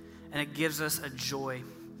 and it gives us a joy.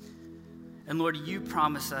 And Lord, you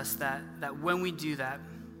promise us that when we do that,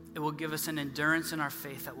 it will give us an endurance in our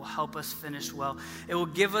faith that will help us finish well. It will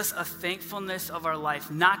give us a thankfulness of our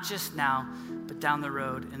life, not just now, but down the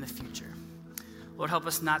road in the future. Lord, help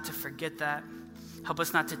us not to forget that. Help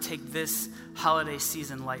us not to take this holiday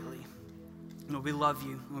season lightly. Lord, we love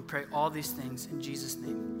you, and we pray all these things in Jesus'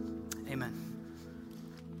 name. Amen.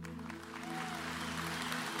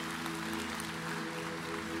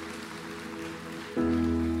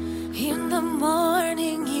 In the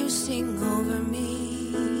morning you sing over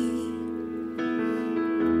me,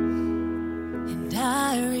 and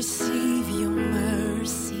I receive your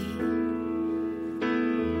mercy.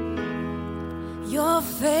 Your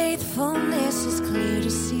faithfulness is clear to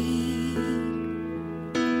see.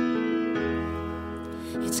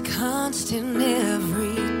 It's constant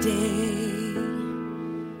every day.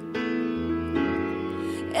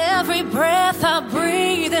 Every breath I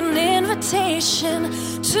breathe, an invitation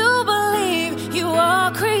to believe you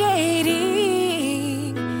are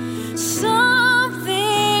creating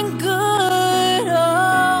something good.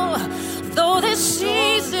 Oh, though this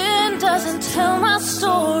season doesn't tell my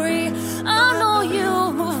story, I know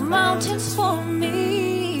you move mountains for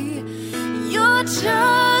me. You're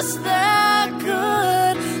just that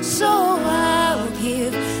good, so I'll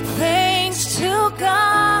give thanks to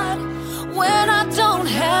God when I don't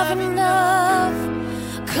have enough,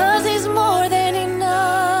 'cause he's more than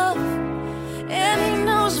enough, and he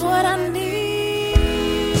knows what I need.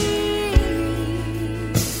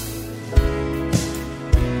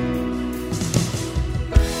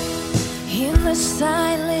 In the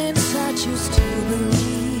silence I choose to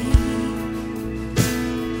believe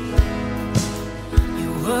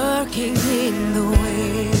you're working in the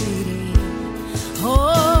waiting.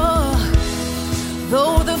 Oh,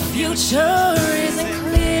 though the future isn't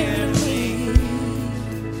clear to me,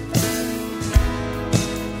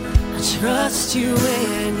 I trust you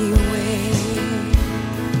anyway.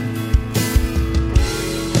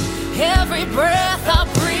 Every breath I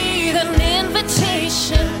breathe, an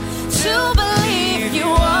invitation to believe you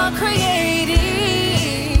are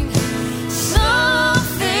creating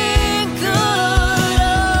something good.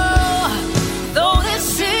 Oh, though this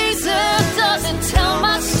season doesn't tell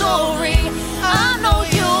my story, I know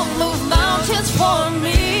you'll move mountains for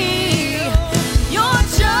me. You're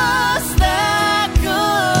just that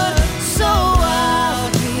good, so I'll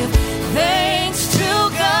give thanks to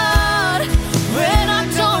God when I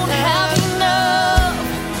don't have enough,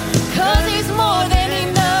 'cause he's more than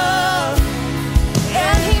enough,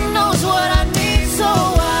 and he knows what I need, so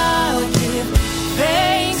I'll give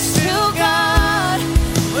thanks to God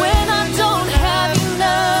when I don't have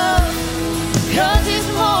enough, 'cause he's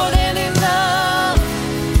more than enough,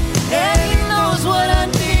 and he knows what I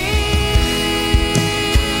need.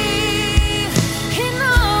 He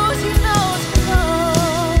knows, he knows, he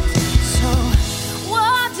knows. So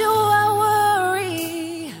why do I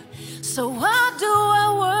worry? So why do I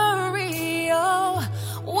worry? Oh,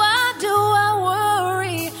 why do I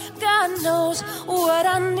worry? God knows what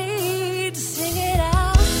I need. Sing it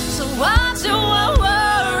out. So why do I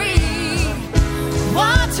worry?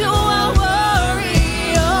 Why do I worry?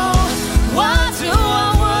 Oh, why do I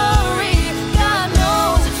worry? God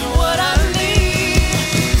knows what I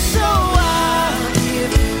need. So I'll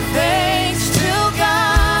give thanks to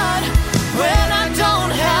God when I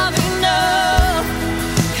don't have enough,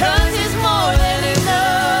 'cause he's more than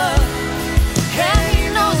enough, and he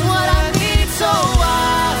knows what I need. So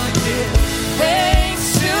I'll give thanks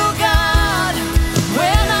to God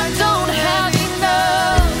when I don't have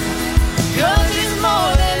enough, 'cause he's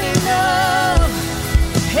more than enough,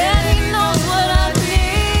 and he knows what I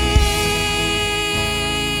need.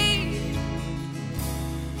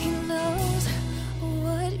 He knows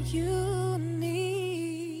what you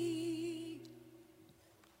need.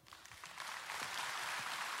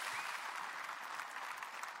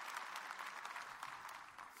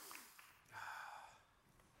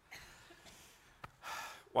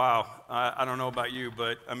 Wow, I don't know about you,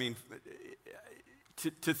 but I mean,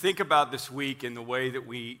 to think about this week in the way that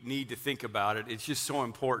we need to think about it, it's just so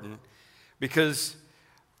important, because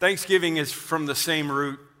Thanksgiving is from the same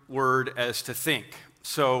root word as to think.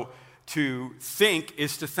 So to think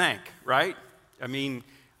is to thank, right? I mean,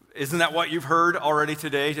 isn't that what you've heard already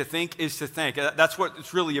today? To think is to thank. That's what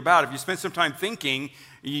it's really about. If you spend some time thinking,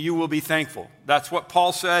 you will be thankful. That's what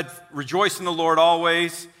Paul said. Rejoice in the Lord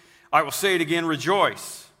always. I will say it again,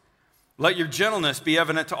 rejoice. Let your gentleness be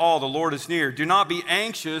evident to all. The Lord is near. Do not be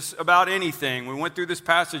anxious about anything. We went through this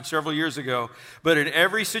passage several years ago. But in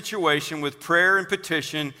every situation, with prayer and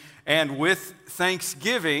petition and with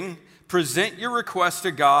thanksgiving, present your request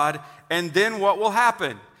to God. And then what will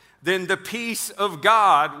happen? Then the peace of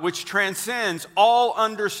God, which transcends all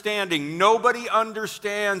understanding. Nobody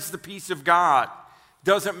understands the peace of God.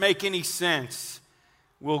 Doesn't make any sense.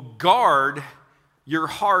 Will guard your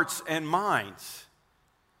hearts and minds.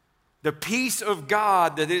 The peace of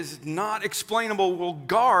God that is not explainable will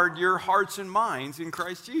guard your hearts and minds in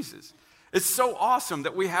Christ Jesus. It's so awesome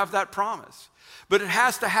that we have that promise. But it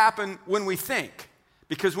has to happen when we think.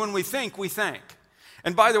 Because when we think, we thank.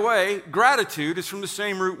 And by the way, gratitude is from the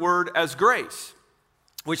same root word as grace,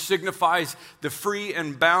 which signifies the free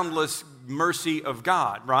and boundless mercy of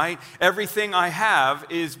God, right? Everything I have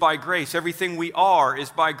is by grace. Everything we are is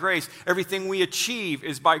by grace. Everything we achieve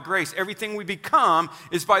is by grace. Everything we become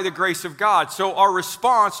is by the grace of God. So our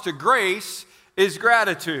response to grace is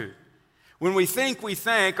gratitude. When we think, we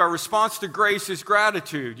thank. Our response to grace is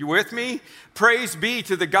gratitude. You with me? Praise be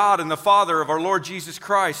to the God and the Father of our Lord Jesus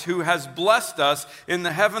Christ, who has blessed us in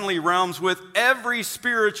the heavenly realms with every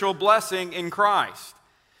spiritual blessing in Christ.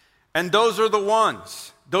 And those are the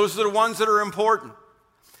ones. Those are the ones that are important.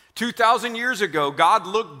 2,000 years ago, God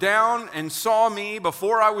looked down and saw me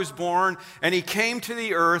before I was born, and he came to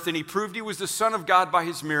the earth, and he proved he was the Son of God by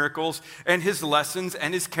his miracles and his lessons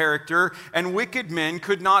and his character, and wicked men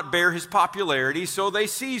could not bear his popularity, so they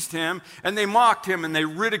seized him, and they mocked him, and they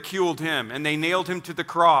ridiculed him, and they nailed him to the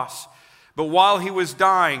cross. But while he was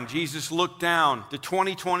dying, Jesus looked down to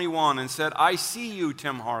 2021 and said, I see you,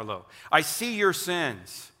 Tim Harlow. I see your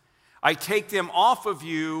sins. I take them off of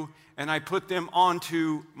you, and I put them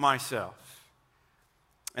onto myself.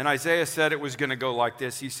 And Isaiah said it was going to go like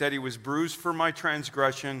this. He said he was bruised for my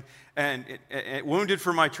transgression, and wounded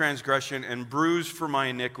for my transgression, and bruised for my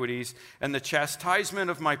iniquities. And the chastisement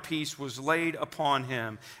of my peace was laid upon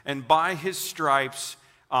him, and by his stripes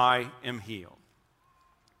I am healed.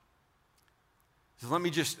 So let me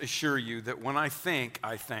just assure you that when I think,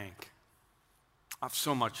 I thank. I have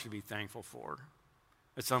so much to be thankful for.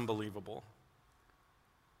 It's unbelievable.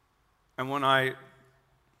 And when I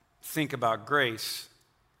think about grace,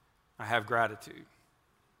 I have gratitude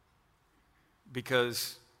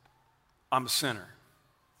because I'm a sinner.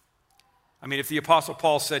 I mean, if the Apostle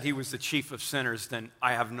Paul said he was the chief of sinners, then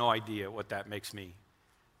I have no idea what that makes me,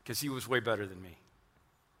 because he was way better than me,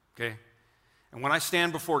 okay? And when I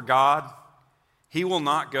stand before God, he will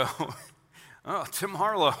not go, oh, Tim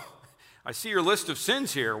Harlow, I see your list of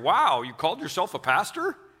sins here. Wow, you called yourself a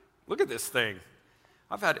pastor? Look at this thing.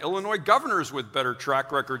 I've had Illinois governors with better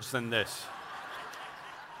track records than this.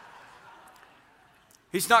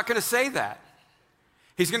 He's not going to say that.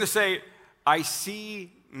 He's going to say, I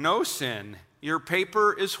see no sin. Your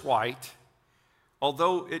paper is white,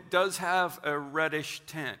 although it does have a reddish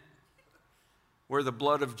tint where the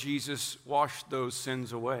blood of Jesus washed those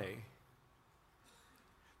sins away.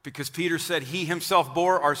 Because Peter said he himself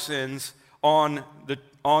bore our sins on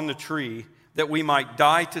the tree, that we might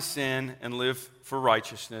die to sin and live for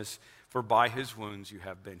righteousness, for by his wounds you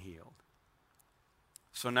have been healed.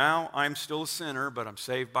 So now I'm still a sinner, but I'm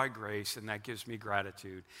saved by grace, and that gives me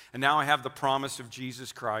gratitude. And now I have the promise of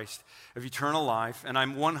Jesus Christ, of eternal life, and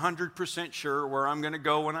I'm 100% sure where I'm going to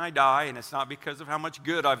go when I die, and it's not because of how much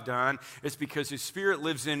good I've done. It's because his Spirit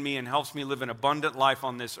lives in me and helps me live an abundant life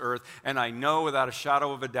on this earth, and I know without a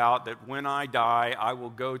shadow of a doubt that when I die, I will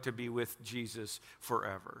go to be with Jesus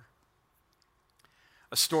forever.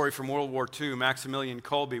 A story from World War II, Maximilian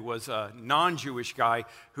Kolbe was a non-Jewish guy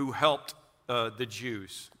who helped the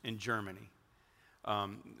Jews in Germany.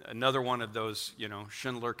 Another one of those,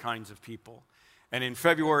 Schindler kinds of people. And in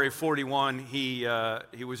February of 1941,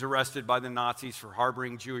 he was arrested by the Nazis for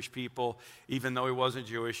harboring Jewish people, even though he wasn't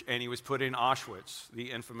Jewish, and he was put in Auschwitz,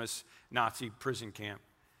 the infamous Nazi prison camp.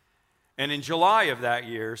 And in July of that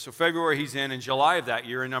year, so February he's in July of that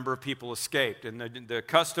year, a number of people escaped. And the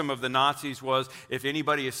custom of the Nazis was if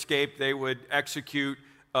anybody escaped, they would execute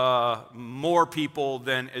more people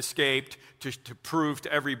than escaped to prove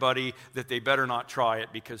to everybody that they better not try it,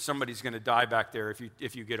 because somebody's going to die back there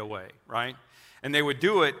if you get away, right? And they would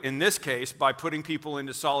do it, in this case, by putting people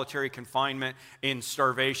into solitary confinement in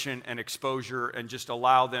starvation and exposure and just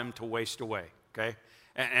allow them to waste away, okay?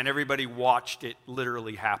 And everybody watched it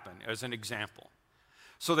literally happen as an example.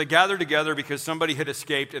 So they gathered together because somebody had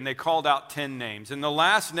escaped, and they called out 10 names. And the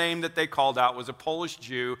last name that they called out was a Polish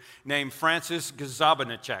Jew named Francis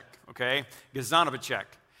Gazanowicz, okay? Gazanowicz.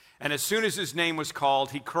 And as soon as his name was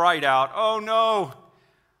called, he cried out, "Oh no,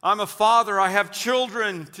 I'm a father, I have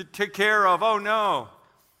children to take care of, oh no."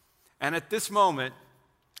 And at this moment,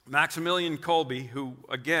 Maximilian Kolbe, who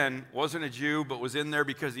again wasn't a Jew but was in there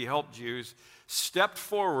because he helped Jews, stepped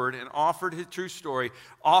forward and offered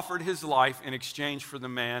his life in exchange for the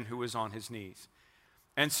man who was on his knees.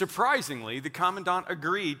 And surprisingly, the commandant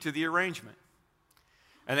agreed to the arrangement.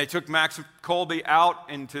 And they took Max Kolbe out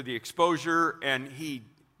into the exposure, and he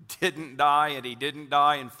didn't die, and he didn't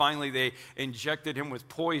die, and finally they injected him with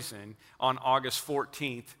poison on August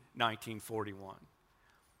 14th, 1941.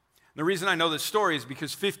 The reason I know this story is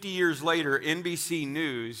because 50 years later, NBC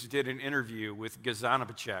News did an interview with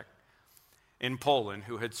Gazanowicz in Poland,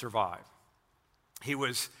 who had survived. He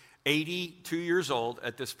was 82 years old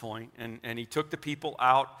at this point, and he took the people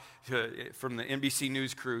out from the NBC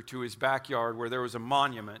News crew to his backyard where there was a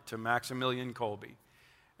monument to Maximilian Kolbe.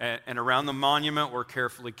 And around the monument were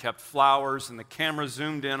carefully kept flowers, and the camera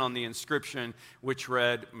zoomed in on the inscription, which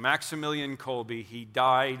read, "Maximilian Kolbe, he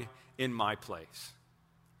died in my place."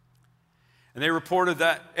 And they reported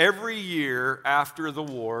that every year after the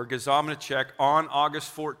war, Gazanowicz on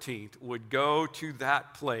August 14th would go to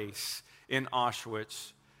that place in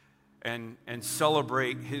Auschwitz and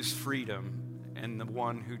celebrate his freedom and the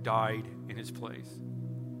one who died in his place.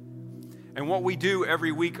 And what we do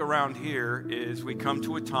every week around here is we come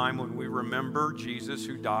to a time when we remember Jesus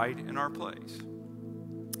who died in our place.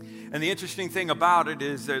 And the interesting thing about it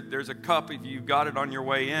is that there's a cup, if you got it on your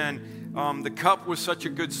way in, the cup was such a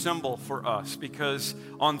good symbol for us because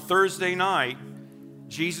on Thursday night,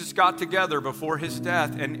 Jesus got together before his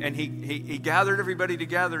death, and he gathered everybody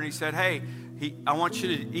together, and he said, "Hey, I want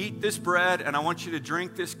you to eat this bread, and I want you to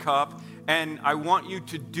drink this cup, and I want you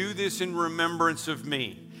to do this in remembrance of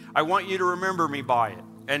me. I want you to remember me by it."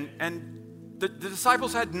 And the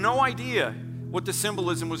disciples had no idea what the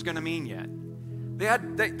symbolism was going to mean yet.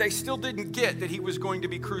 They still didn't get that he was going to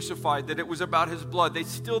be crucified, that it was about his blood. They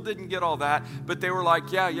still didn't get all that, but they were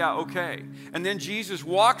like, yeah, okay. And then Jesus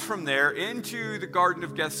walked from there into the Garden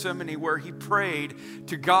of Gethsemane where he prayed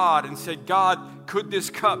to God and said, "God, could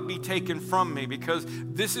this cup be taken from me? Because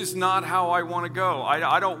this is not how I want to go.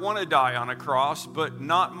 I don't want to die on a cross, but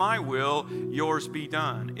not my will, yours be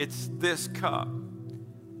done." It's this cup.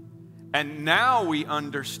 And now we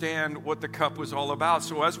understand what the cup was all about.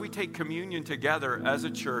 So as we take communion together as a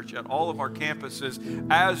church at all of our campuses,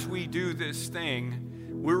 as we do this thing,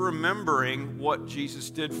 we're remembering what Jesus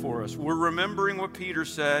did for us. We're remembering what Peter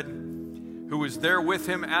said, who was there with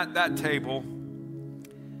him at that table.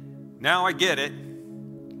 "Now I get it.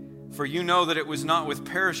 For you know that it was not with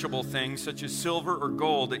perishable things such as silver or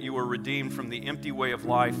gold that you were redeemed from the empty way of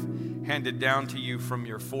life handed down to you from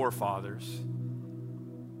your forefathers."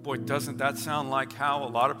 Boy, doesn't that sound like how a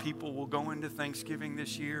lot of people will go into Thanksgiving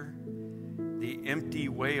this year? The empty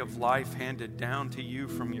way of life handed down to you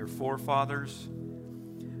from your forefathers.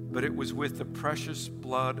 But it was with the precious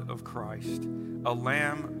blood of Christ, a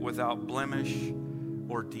lamb without blemish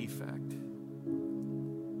or defect.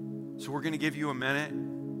 So we're going to give you a minute.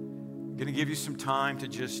 I'm going to give you some time to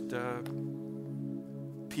just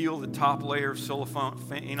peel the top layer of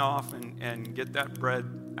cellophane off and get that bread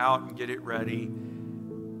out and get it ready.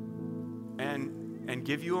 And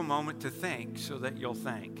give you a moment to think so that you'll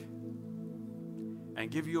thank. And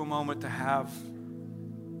give you a moment to have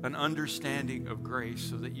an understanding of grace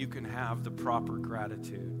so that you can have the proper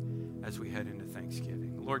gratitude as we head into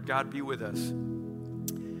Thanksgiving. Lord God, be with us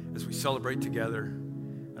as we celebrate together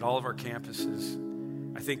at all of our campuses.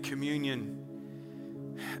 I think communion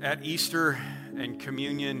at Easter and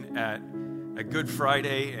communion at Good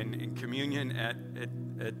Friday and communion at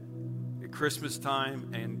Christmas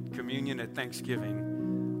time and communion at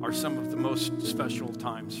Thanksgiving are some of the most special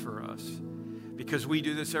times for us because we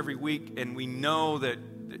do this every week and we know that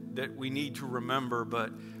we need to remember,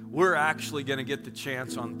 but we're actually going to get the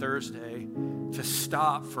chance on Thursday to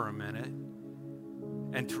stop for a minute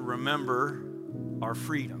and to remember our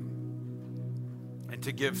freedom and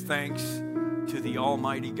to give thanks to the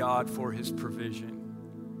Almighty God for his provision.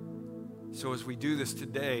 So as we do this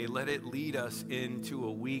today, let it lead us into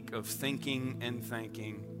a week of thinking and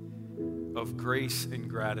thanking, of grace and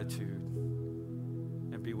gratitude.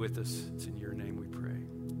 And be with us. It's in your name we pray.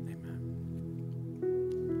 Amen.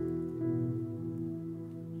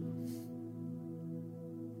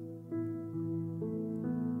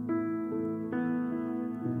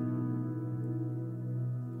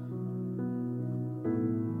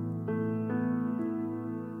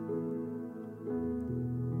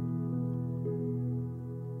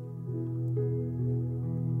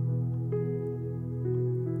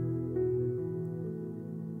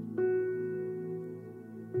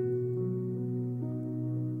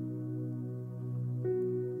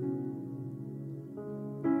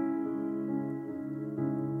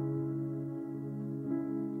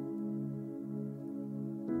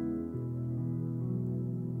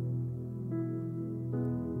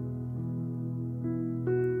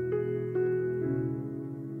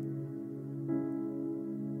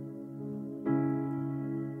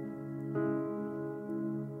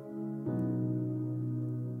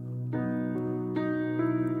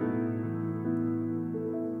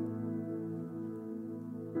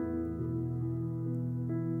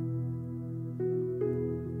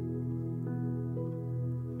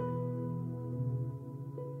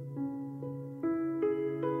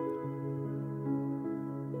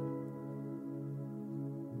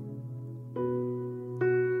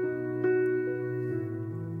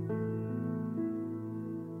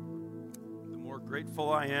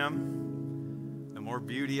 grateful I am, the more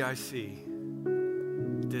beauty I see.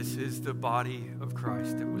 This is the body of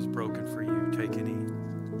Christ that was broken for you. Take and eat.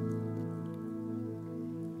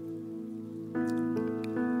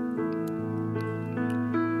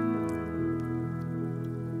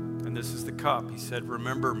 And this is the cup. He said,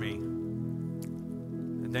 remember me.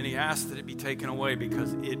 And then he asked that it be taken away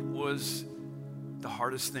because it was the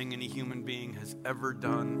hardest thing any human being has ever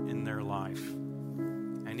done in their life.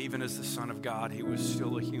 And even as the Son of God, he was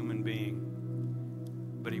still a human being.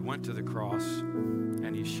 But he went to the cross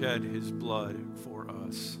and he shed his blood for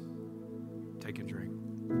us. Take and drink.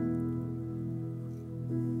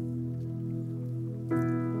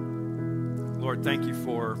 Lord, thank you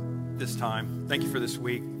for this time. Thank you for this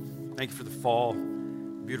week. Thank you for the fall,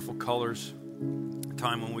 beautiful colors, a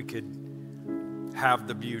time when we could have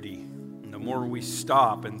the beauty. And the more we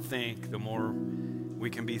stop and think, the more we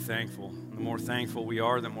can be thankful. And the more thankful we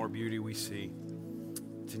are, the more beauty we see.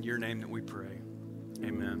 It's in your name that we pray.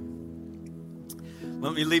 Amen.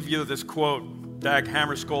 Let me leave you with this quote. Dag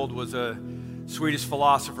Hammarskjöld was a Swedish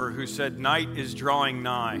philosopher who said, night is drawing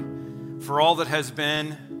nigh. For all that has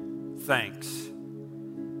been, thanks.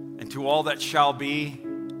 And to all that shall be,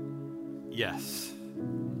 yes.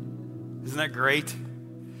 Isn't that great?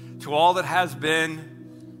 To all that has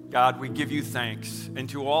been, God, we give you thanks. And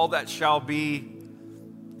to all that shall be,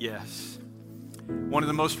 yes. One of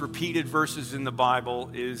the most repeated verses in the Bible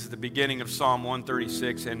is the beginning of Psalm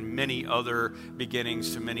 136 and many other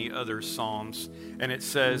beginnings to many other Psalms. And it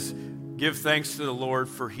says, give thanks to the Lord,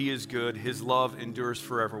 for he is good. His love endures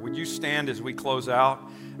forever. Would you stand as we close out?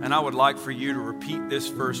 And I would like for you to repeat this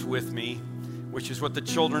verse with me, which is what the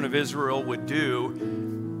children of Israel would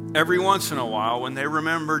do every once in a while when they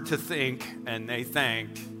remembered to think and they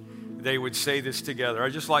thanked. They would say this together.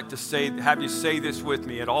 I'd just like to have you say this with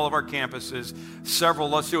me at all of our campuses.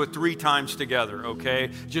 Let's do it 3 times together, okay?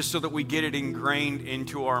 Just so that we get it ingrained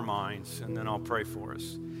into our minds, and then I'll pray for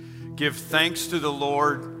us. Give thanks to the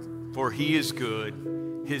Lord, for he is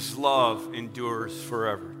good. His love endures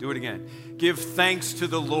forever. Do it again. Give thanks to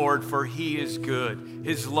the Lord, for he is good.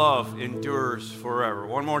 His love endures forever.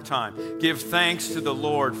 One more time. Give thanks to the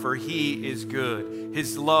Lord, for he is good.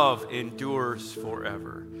 His love endures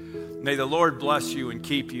forever. May the Lord bless you and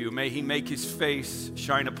keep you. May he make his face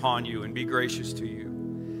shine upon you and be gracious to you.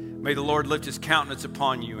 May the Lord lift his countenance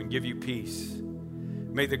upon you and give you peace.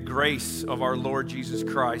 May the grace of our Lord Jesus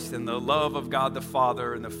Christ and the love of God the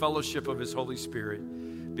Father and the fellowship of his Holy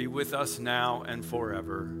Spirit be with us now and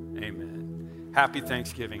forever. Amen. Happy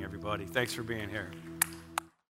Thanksgiving, everybody. Thanks for being here.